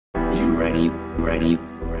ready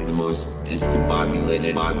for the most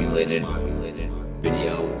discombobulated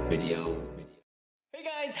video. Hey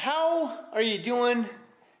guys, how are you doing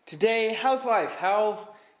today? How's life? How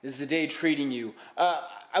is the day treating you?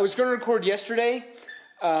 I was going to record yesterday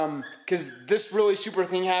because this really super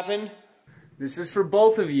thing happened. This is for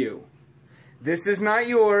both of you. This is not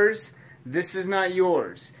yours. This is not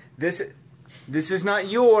yours. This is not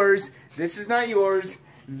yours. This is not yours.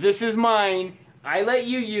 This is mine. I let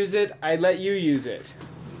you use it. I let you use it.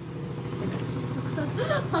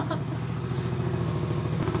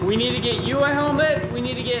 We need to get you a helmet. We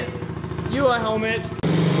need to get you a helmet.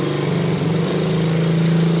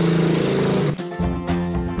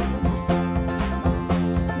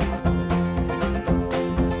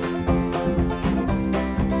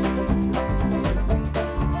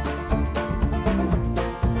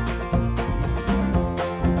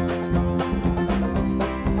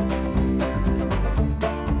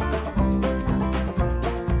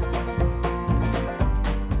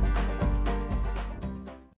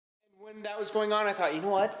 That was going on, I thought, you know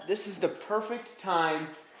what? This is the perfect time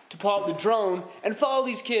to pull out the drone and follow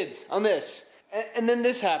these kids on this. And then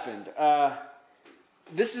this happened.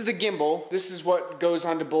 This is the gimbal. This is what goes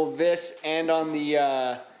onto both this and on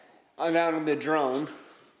the drone.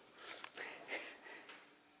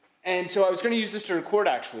 And so I was going to use this to record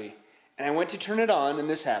actually. And I went to turn it on and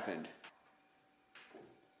this happened.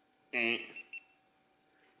 It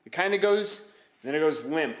kind of goes, then it goes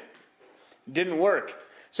limp. It didn't work.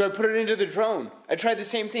 So I put it into the drone. I tried the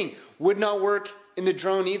same thing. Would not work in the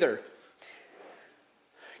drone either.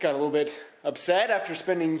 Got a little bit upset after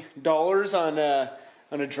spending dollars on a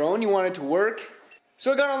drone. You want it to work.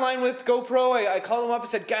 So I got online with GoPro. I called them up and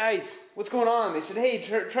said, guys, what's going on? They said, hey,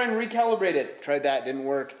 try and recalibrate it. Tried that, didn't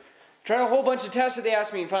work. Tried a whole bunch of tests that they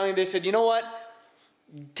asked me. And finally they said, you know what?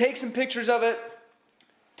 Take some pictures of it.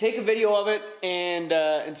 Take a video of it and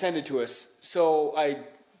send it to us. So I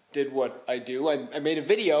did what I do. I made a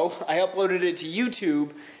video. I uploaded it to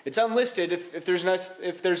YouTube. It's unlisted. If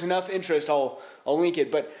there's enough interest, I'll link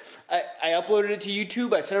it. But I uploaded it to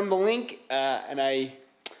YouTube. I sent them the link, and I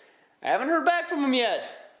haven't heard back from them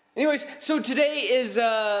yet. Anyways, so today is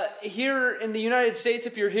here in the United States.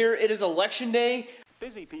 If you're here, it is election day.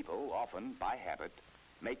 Busy people often, by habit,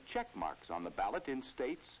 make check marks on the ballot in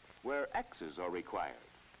states where X's are required.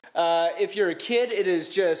 If you're a kid, it is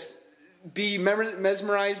just be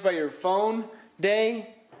mesmerized by your phone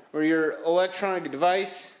day or your electronic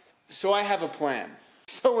device. So I have a plan.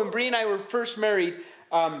 So when Bree and I were first married,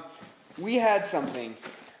 we had something.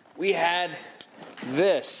 We had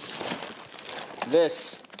this. The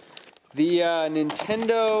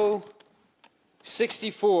Nintendo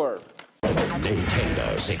 64.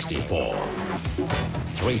 Nintendo 64.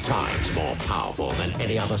 3 times more powerful than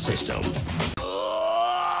any other system.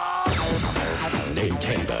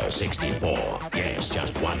 Nintendo 64. Yes,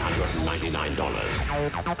 just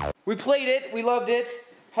 $199. We played it, we loved it,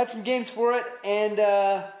 had some games for it, and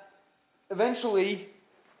eventually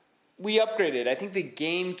we upgraded. I think the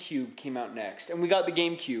GameCube came out next, and we got the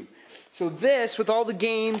GameCube. So this, with all the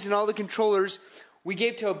games and all the controllers, we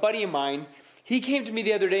gave to a buddy of mine. He came to me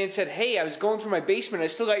the other day and said, hey, I was going through my basement, I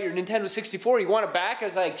still got your Nintendo 64, you want it back? I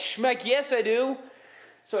was like, schmeck, yes I do.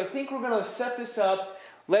 So I think we're going to set this up,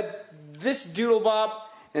 let this doodlebop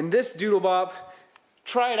and this doodlebop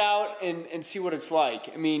try it out and see what it's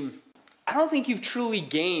like. I mean, I don't think you've truly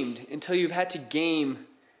gamed until you've had to game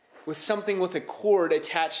with something with a cord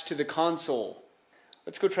attached to the console.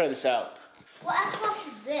 Let's go try this out. What Xbox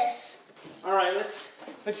is this? All right, let's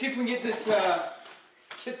see if we can get this set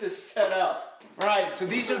up. All right, so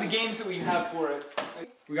these are the games that we have for it.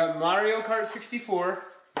 We got Mario Kart 64.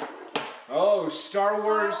 Oh, Star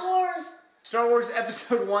Wars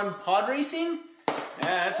Episode 1 Pod Racing?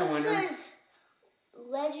 Yeah, that's a winner. This is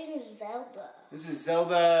Legend of Zelda. This is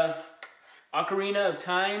Zelda Ocarina of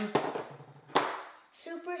Time.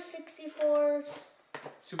 Super 64.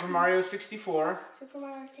 Super Mario 64. Super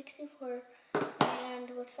Mario 64. And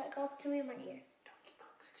what's that called to me in my ear?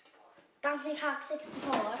 Donkey Kong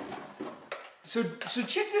 64. So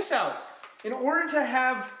check this out. In order to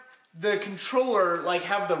have the controller, like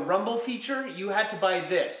have the rumble feature, you had to buy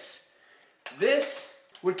this. This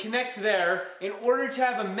would connect there. In order to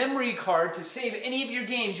have a memory card to save any of your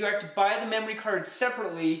games, you have to buy the memory card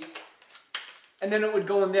separately, and then it would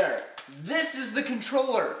go in there. This is the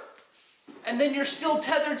controller. And then you're still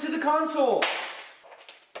tethered to the console.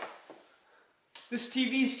 This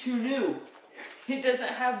TV's too new. It doesn't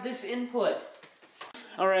have this input.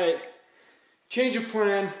 All right, change of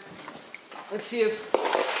plan. Let's see if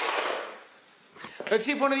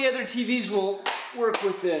one of the other TVs will work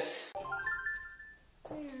with this.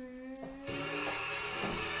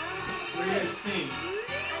 thing? I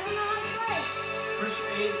don't know how to play.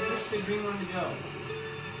 Push the green one to go.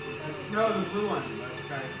 No, the blue one.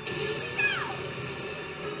 Sorry.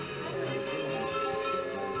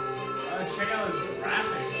 Oh, check out his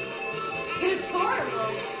graphics. It's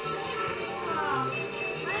horrible.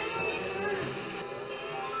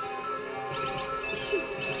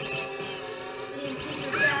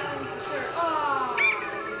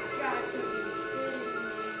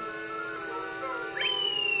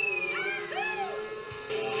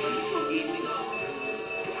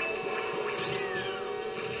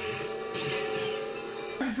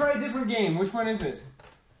 Try a different game. Which one is it?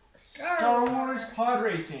 Star Wars Pod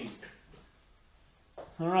Racing.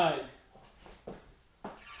 Alright.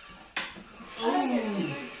 I get the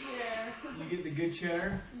good chair. You get the good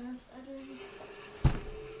chair? Yes, I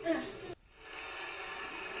do.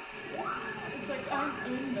 It's like I'm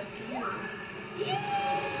in the theater.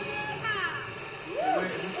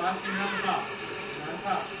 Wait, Austin, you're on top. You're on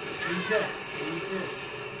top. Use this. Use this.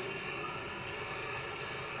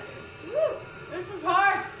 Woo! This is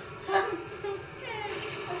hard. I'm okay.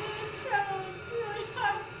 I'm in trouble. It's really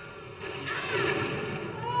hard.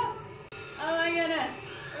 Ah. Oh my goodness.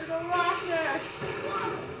 There's a rock there. Whoa.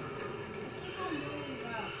 I keep on moving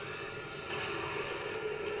up.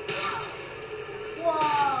 Whoa.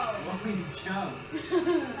 Oh, you jump.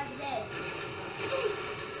 Like this.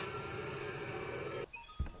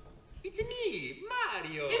 It's me,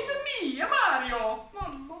 Mario. It's me, Mario.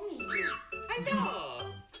 Mommy. Hello.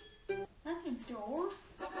 That's a door.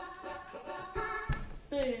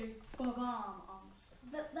 Big ba-bam.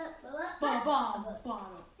 Ba-bam.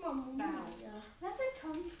 Bottom. That's a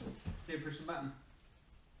tongue twister. Okay, push the button.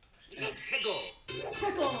 Pickle.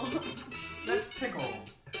 Pickle. Let's pickle.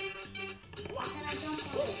 Can I jump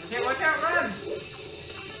on it? Okay, watch out, run! I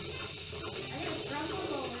need a crumble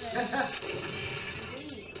over there.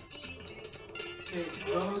 Okay,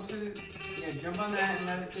 go to the... Yeah, jump on that and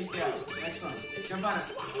let it take you out. Next one. Jump on it.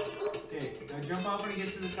 Okay, now jump off when it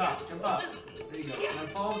gets to the top. Jump up. There you go. Now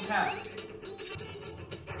follow the path.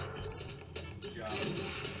 Good job.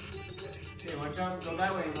 Okay, watch out. Go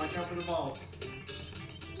that way and watch out for the balls.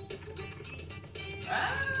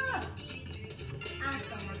 Ah! I'm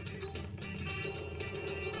so much.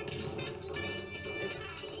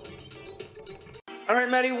 Alright,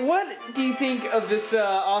 Maddie, what do you think of this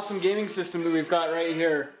awesome gaming system that we've got right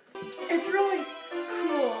here? It's really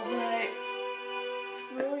cool, but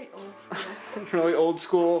it's really old school. Really old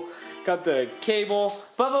school. Got the cable.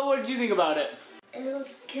 Bubba, what did you think about it? It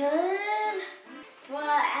was good, but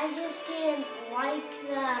I just didn't like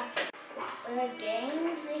the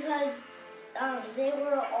games because they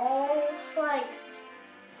were all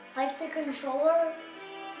like the controller.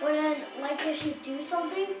 But then, like if you do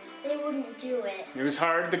something, they wouldn't do it. It was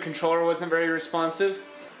hard. The controller wasn't very responsive.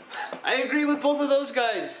 I agree with both of those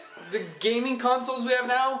guys. The gaming consoles we have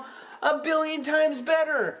now, 1 billion times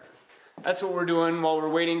better. That's what we're doing while we're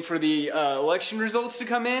waiting for the election results to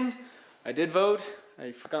come in. I did vote.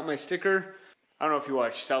 I forgot my sticker. I don't know if you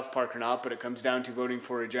watch South Park or not, but it comes down to voting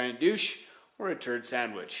for a giant douche or a turd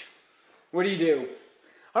sandwich. What do you do?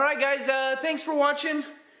 All right, guys, thanks for watching.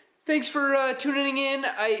 Thanks for tuning in.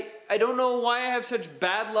 I don't know why I have such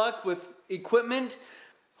bad luck with equipment.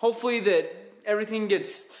 Hopefully that everything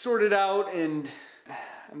gets sorted out, and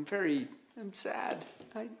I'm sad.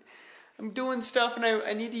 I'm doing stuff and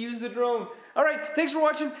I need to use the drone. All right, thanks for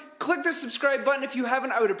watching. Click the subscribe button if you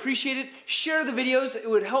haven't. I would appreciate it. Share the videos. It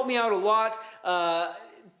would help me out a lot.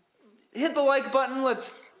 Hit the like button.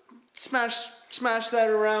 Let's smash that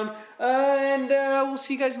around. And we'll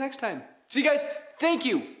see you guys next time. See you guys. Thank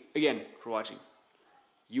you again for watching.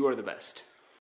 You are the best.